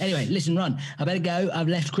lived. Anyway, listen, Ron, I better go. I've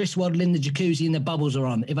left Chris Waddle in the jacuzzi and the bubbles are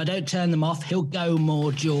on. If I don't turn them off, he'll go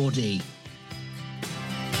more Geordie.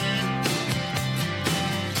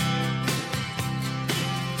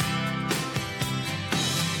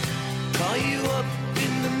 Call you up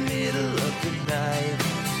in the middle of the night,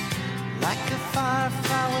 like a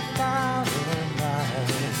firefly without a light.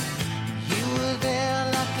 You were there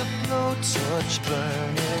like a blowtorch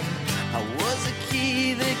burning. I was a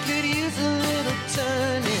key that could use a little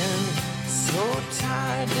turning. So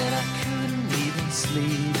tired that I couldn't even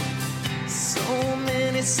sleep. So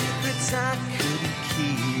many secrets I couldn't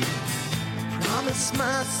keep. I promised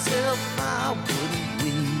myself I wouldn't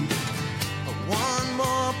weep. One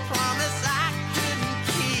more promise I couldn't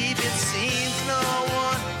keep. It seems no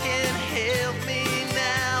one can help me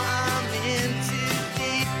now. I'm in too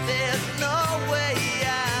deep. There's no way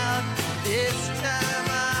out. This time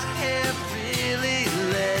I have really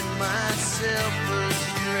led myself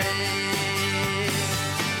astray.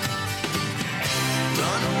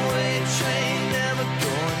 Runaway train, never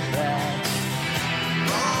going back.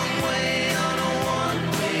 Wrong way on a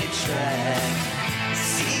one-way track.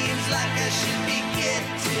 Seems like I should be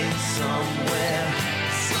getting somewhere.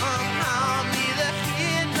 Somehow neither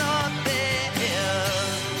here nor there.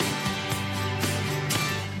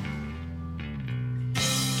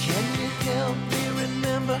 Can you help me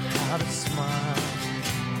remember how to smile?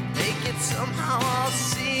 Make it somehow all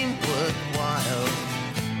seem worthwhile.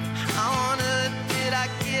 How on earth did I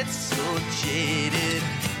get so jaded?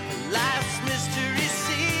 Life's mystery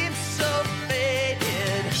seems so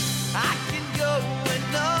faded. I can go when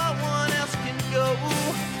no one else can go.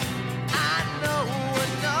 I know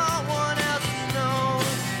when no one else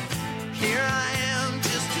knows. Here I am,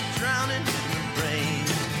 just a drowning in the rain,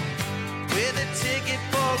 with a ticket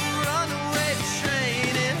for a runaway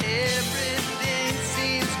train, and everything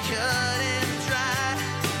seems cut and dry.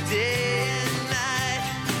 Day and night,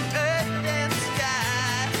 earth and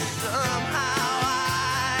sky. Somehow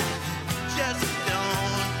I just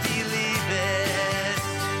don't believe it.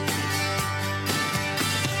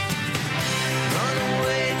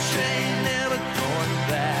 Runaway train, never going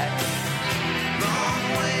back. Wrong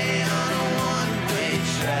way on a one-way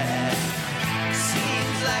track.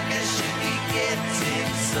 Seems like I should be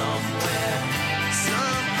getting somewhere.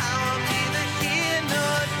 Somehow I'm neither here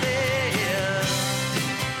nor there.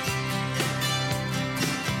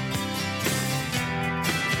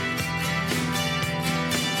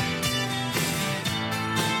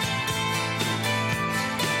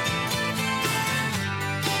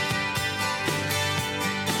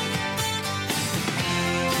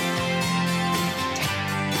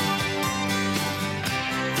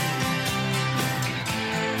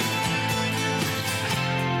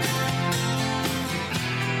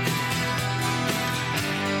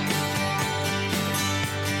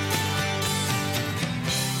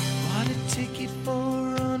 Bought a ticket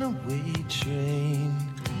for a runaway train,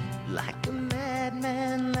 like a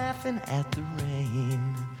madman laughing at the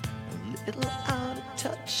rain. A little out of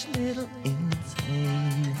touch, little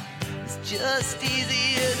insane. It's just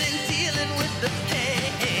easier than dealing with the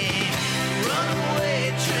pain.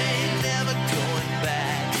 Runaway train, never going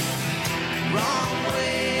back. Wrong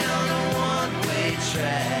way on a one-way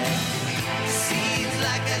track. Seems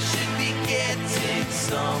like I should be getting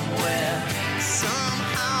somewhere.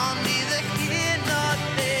 Somehow I'm neither here nor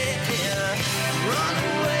there.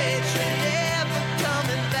 Runaway train, never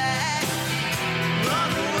coming back.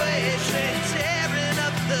 Runaway train, tearing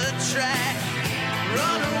up the track.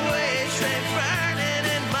 Runaway train, burning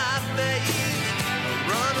in my veins.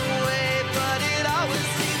 Runaway, but it always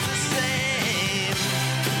seems the same.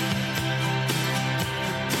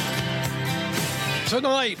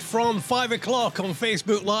 Tonight from 5 o'clock on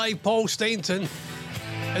Facebook Live, Paul Stainton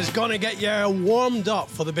is going to get you warmed up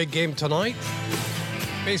for the big game tonight.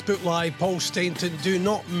 Facebook Live, Paul Stainton. Do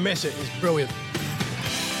not miss it. It's brilliant.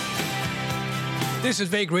 This is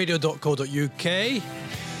vagueradio.co.uk.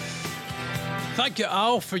 Thank you,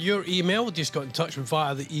 Al, for your email. Just got in touch with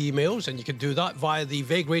via the emails, and you can do that via the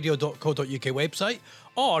vagueradio.co.uk website,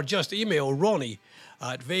 or just email Ronnie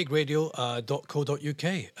at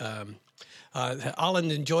vagueradio.co.uk.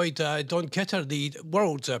 Alan enjoyed Don Kitter, the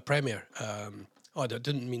world's premiere. I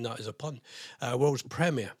didn't mean that as a pun. World's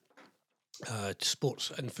premier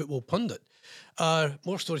sports and football pundit.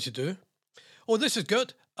 More stories to do. Oh, this is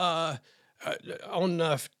good. On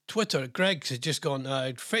Twitter, Greg has just gone,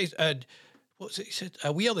 what's it he said?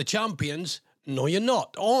 We are the champions. No, you're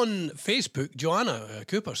not. On Facebook, Joanna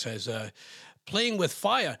Cooper says, playing with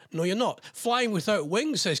fire. No, you're not. Flying without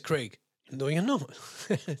wings, says Craig. No, you're not.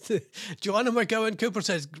 Joanna McGowan Cooper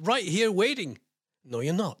says, right here waiting. No,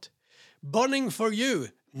 you're not. Burning for you.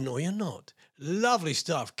 No, you're not. Lovely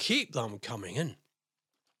stuff. Keep them coming in.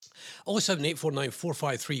 07849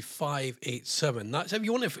 453 587. That's if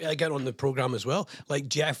you want to get on the programme as well, like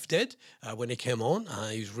Jeff did when he came on.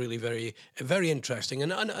 He's really very, very interesting.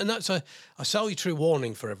 And that's a salutary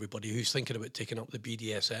warning for everybody who's thinking about taking up the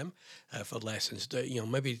BDSM for lessons.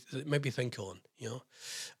 Maybe think on,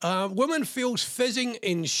 Woman feels fizzing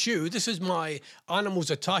in shoe. This is my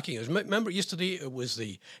animals attacking us. Remember yesterday it was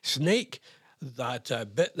the snake that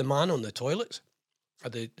bit the man on the toilets,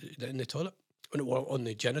 in the toilet. On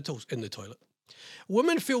the genitals in the toilet.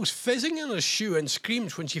 Woman feels fizzing in her shoe and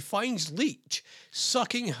screams when she finds leech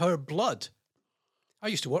sucking her blood. I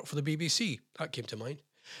used to work for the BBC. That came to mind.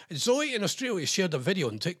 Zoe in Australia shared a video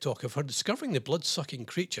on TikTok of her discovering the blood-sucking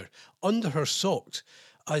creature under her socks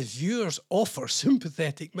as viewers offer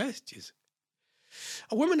sympathetic messages.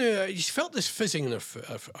 A woman who she felt this fizzing in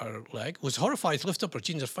her leg was horrified to lift up her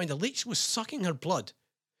jeans and find a leech was sucking her blood.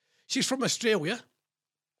 She's from Australia.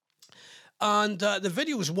 And the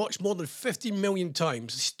video was watched more than 50 million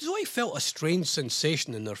times. Zoe felt a strange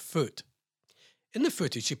sensation in her foot. In the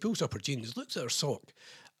footage, she pulls up her jeans, looks at her sock,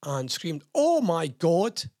 and screamed, "Oh my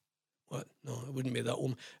God!" What? No, it wouldn't be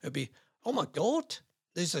that. It'd be, "Oh my God!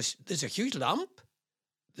 There's a huge lamp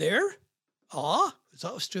there." Ah, is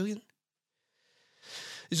that Australian?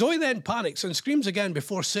 Zoe then panics and screams again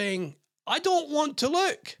before saying, "I don't want to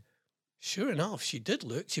look." Sure enough, she did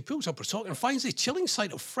look. She pulls up her sock and finds the chilling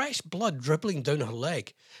sight of fresh blood dribbling down her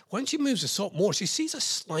leg. When she moves the sock more, she sees a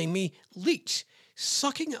slimy leech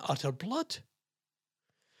sucking at her blood.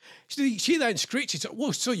 She then screeches,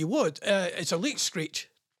 "Well, so you would. It's a leech screech."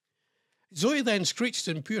 Zoe then screeched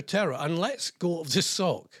in pure terror and lets go of the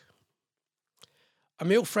sock. A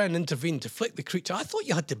male friend intervened to flick the creature. I thought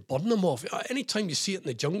you had to burn them off. Any time you see it in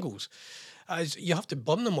the jungles, you have to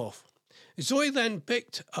burn them off. Zoe then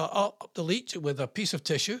picked up the leech with a piece of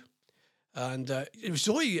tissue, and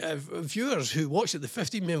Zoe, viewers who watched it, the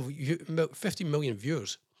 50 million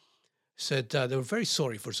viewers, said they were very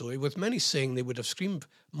sorry for Zoe, with many saying they would have screamed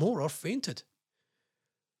more or fainted.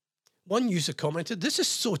 One user commented, "This is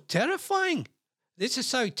so terrifying. This is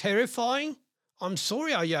so terrifying. I'm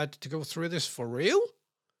sorry I had to go through this for real."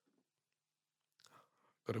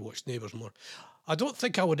 Got to watch Neighbours more. "I don't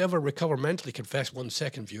think I would ever recover mentally," confessed one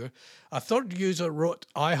second viewer. A third user wrote,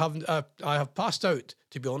 I have passed out,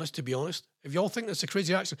 to be honest. If y'all think that's a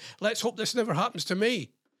crazy accident, let's hope this never happens to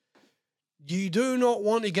me. You do not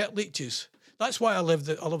want to get leeches. That's why I love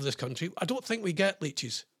this country. I don't think we get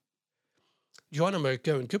leeches. Joanna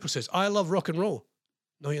McGowan Cooper says, "I love rock and roll."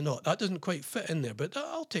 No, you're not. That doesn't quite fit in there, but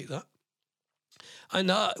I'll take that. And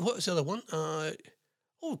what was the other one?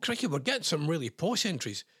 Oh, crikey, we're getting some really posh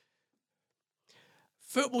entries.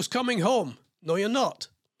 "Football's coming home." No, you're not.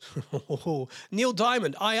 Neil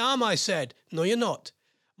Diamond, "I am, I said." No, you're not.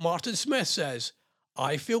 Martin Smith says,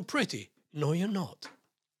 "I feel pretty." No, you're not.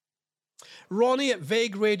 Ronnie at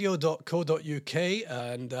vagueradio.co.uk,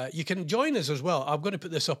 and you can join us as well. I'm going to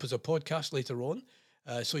put this up as a podcast later on,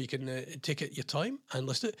 so you can take it your time and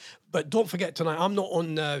listen to it. But don't forget tonight, I'm not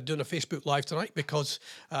on doing a Facebook Live tonight because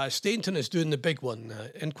Stainton is doing the big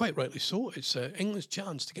one, and quite rightly so. It's England's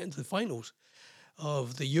chance to get into the finals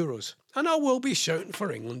of the Euros. And I will be shouting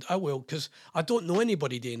for England. I will, because I don't know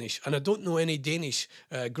anybody Danish, and I don't know any Danish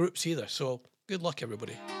groups either. So good luck,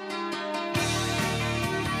 everybody.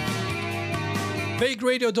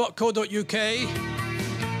 vagueradio.co.uk.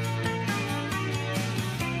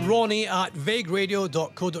 Ronnie at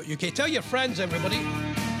vagueradio.co.uk. Tell your friends, everybody.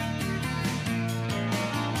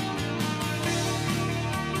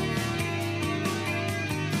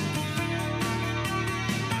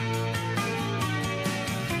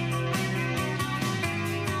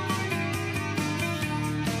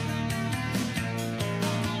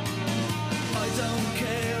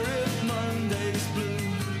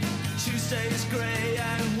 Tuesday's grey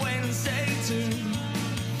and Wednesday too.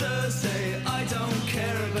 Thursday, I don't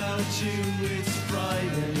you, it's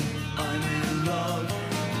Friday, I'm in love.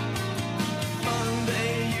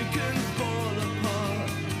 Monday you can fall apart.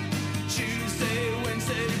 Tuesday,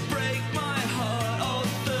 Wednesday break my heart. Oh,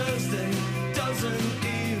 Thursday doesn't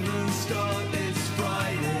even start. It's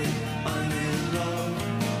Friday, I'm in love.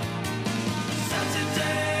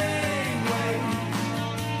 Saturday, wait.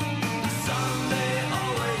 Sunday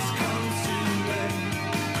always comes too late.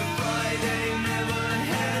 But Friday never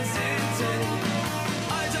hesitate.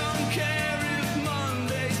 I don't care if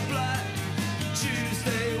Monday's black.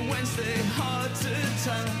 Tuesday, Wednesday hard to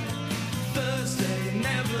tell. Thursday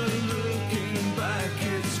never looking back.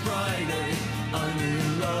 It's Friday, I'm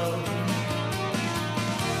in love.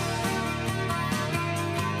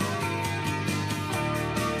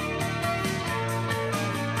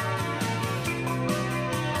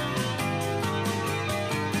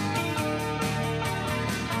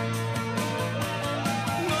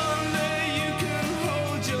 Monday you can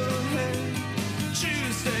hold your head.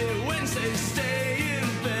 Tuesday, Wednesday stay in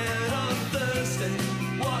bed. On Thursday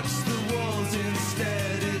watch the walls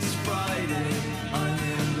instead. It's Friday, I'm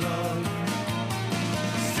in love.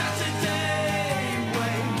 Saturday,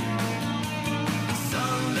 wait.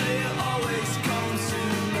 Sunday always comes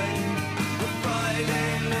too late. But Friday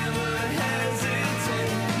never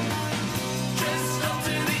hesitate. Dressed up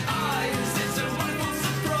to the eyes, it's a wonderful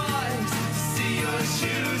surprise to see your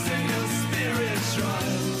shoes and your spirit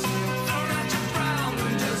rise. Throw out your frown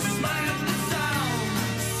and just light up the sound.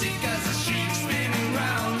 Sick as a sheep spinning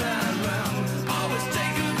round and round. Always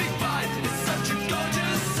take a big bite, it's such a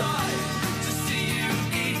gorgeous sight to see you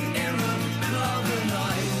eat in the middle of the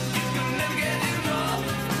night. You can never get enough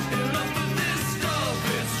of this stuff.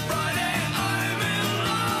 It's Friday, I'm in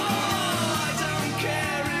love. I don't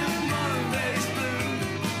care if Monday's blue,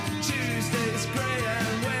 Tuesday's grey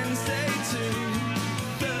and Wednesday too.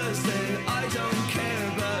 Thursday, I don't care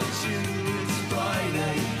about you. It's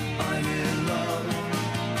Friday, I'm in love.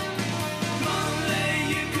 Monday,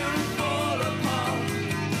 you can fall apart.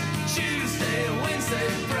 Tuesday, Wednesday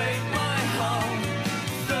break my heart.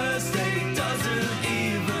 Thursday doesn't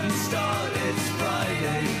even start. It's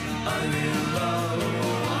Friday, I'm in love.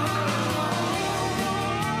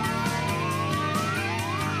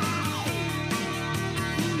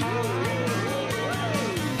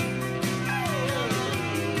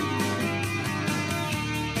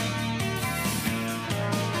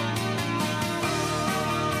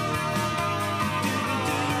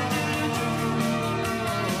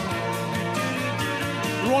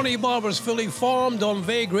 Ronnie Barbour's Fully Formed on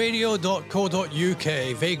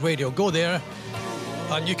vagueradio.co.uk. Vague Radio, go there.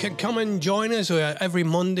 And you can come and join us every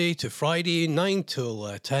Monday to Friday, 9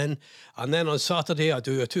 till 10. And then on Saturday, I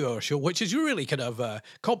do a 2-hour show, which is really kind of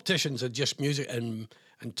competitions and just music and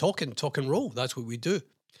talk and roll. That's what we do.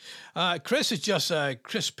 Chris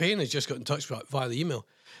Payne has just got in touch via the email.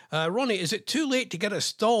 Ronnie, is it too late to get a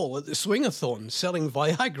stall at the Swingathon selling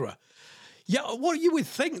Viagra? Yeah, well, you would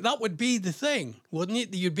think that would be the thing, wouldn't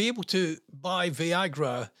it? That you'd be able to buy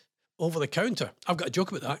Viagra over the counter. I've got a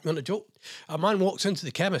joke about that. You want a joke? A man walks into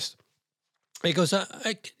the chemist. He goes,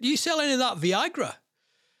 do you sell any of that Viagra?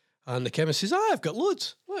 And the chemist says, I've got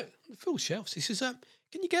loads. Look, full shelves. He says,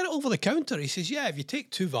 can you get it over the counter? He says, yeah, if you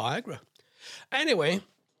take 2 Viagra. Anyway,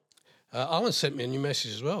 Alan sent me a new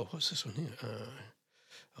message as well. What's this one here?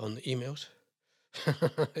 On the emails.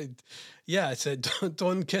 Yeah, it said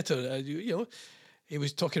Don Kitter. He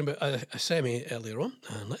was talking about a semi earlier on.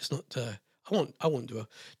 And let's not. I won't do a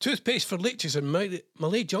toothpaste for leeches in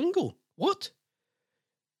Malay jungle. What?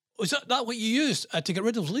 Was that what you used to get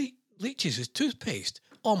rid of leeches? Is toothpaste?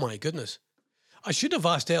 Oh my goodness! I should have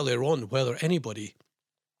asked earlier on whether anybody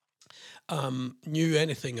knew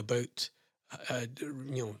anything about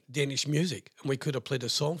Danish music, and we could have played a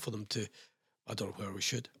song for them to. I don't know whether we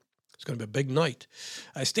should. It's going to be a big night.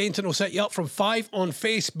 Stainton will set you up from 5 on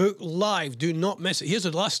Facebook Live. Do not miss it. Here's the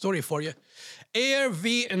last story for you.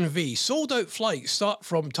 Airbnb sold out flights start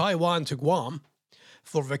from Taiwan to Guam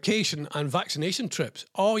for vacation and vaccination trips.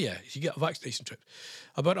 Oh yeah, you get a vaccination trip.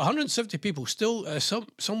 About 170 people, still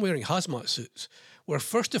some wearing hazmat suits, were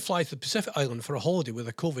first to fly to the Pacific Island for a holiday with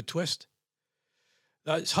a COVID twist.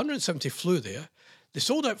 That's 170 flew there. The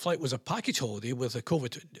sold-out flight was a package holiday with a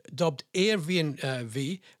COVID, dubbed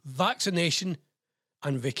Airbnb, vaccination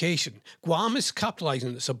and vacation. Guam is capitalising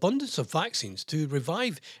on its abundance of vaccines to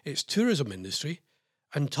revive its tourism industry,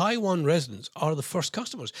 and Taiwan residents are the first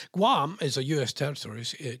customers. Guam is a US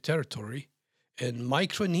territory in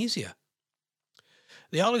Micronesia.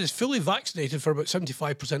 The island is fully vaccinated for about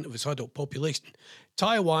 75% of its adult population.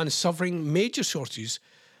 Taiwan is suffering major shortages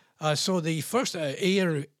So the first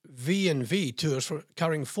Air V&V tours for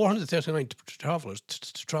carrying 439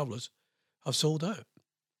 travellers have sold out.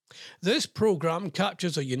 This programme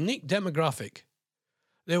captures a unique demographic.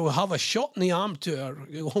 They will have a shot in the arm to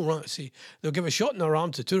they'll give a shot in their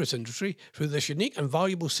arm to the tourist industry through this unique and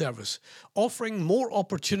valuable service, offering more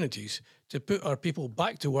opportunities to put our people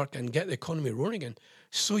back to work and get the economy rolling again.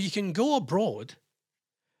 So you can go abroad.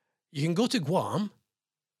 You can go to Guam.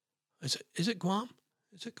 Is it Guam?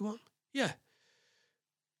 Is it Guam? Yeah.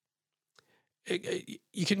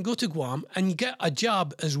 You can go to Guam and you get a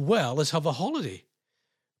job as well as have a holiday.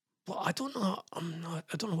 But I don't know.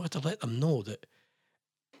 I don't know where to let them know that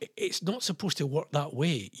it's not supposed to work that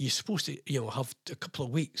way. You're supposed to, have a couple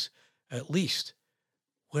of weeks at least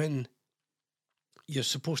when you're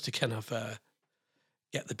supposed to kind of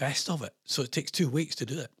get the best of it. So it takes 2 weeks to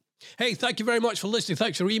do it. Hey, thank you very much for listening.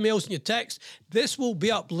 Thanks for your emails and your texts. This will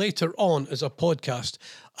be up later on as a podcast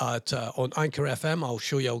on Anchor FM. I'll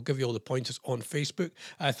give you all the pointers on Facebook.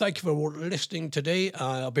 Thank you for listening today.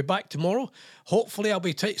 I'll be back tomorrow. Hopefully, I'll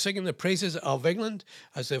be singing the praises of England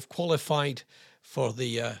as they've qualified for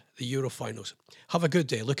the Euro finals. Have a good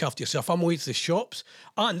day. Look after yourself. I'm away to the shops.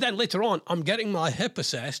 And then later on, I'm getting my hip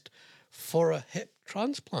assessed for a hip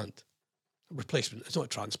transplant. Replacement. It's not a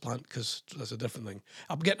transplant because that's a different thing.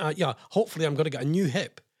 I'm getting hopefully I'm going to get a new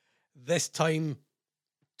hip this time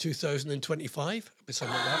 2025.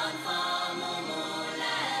 Something like that.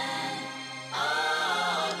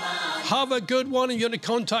 Have a good one. If you want to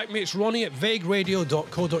contact me, it's Ronnie at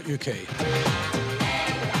vagueradio.co.uk.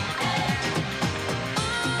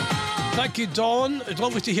 Thank you, Dawn. It's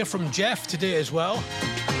lovely to hear from Jeff today as well.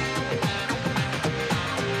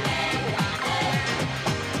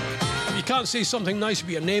 If you can't say something nice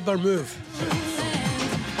about your neighbour, move.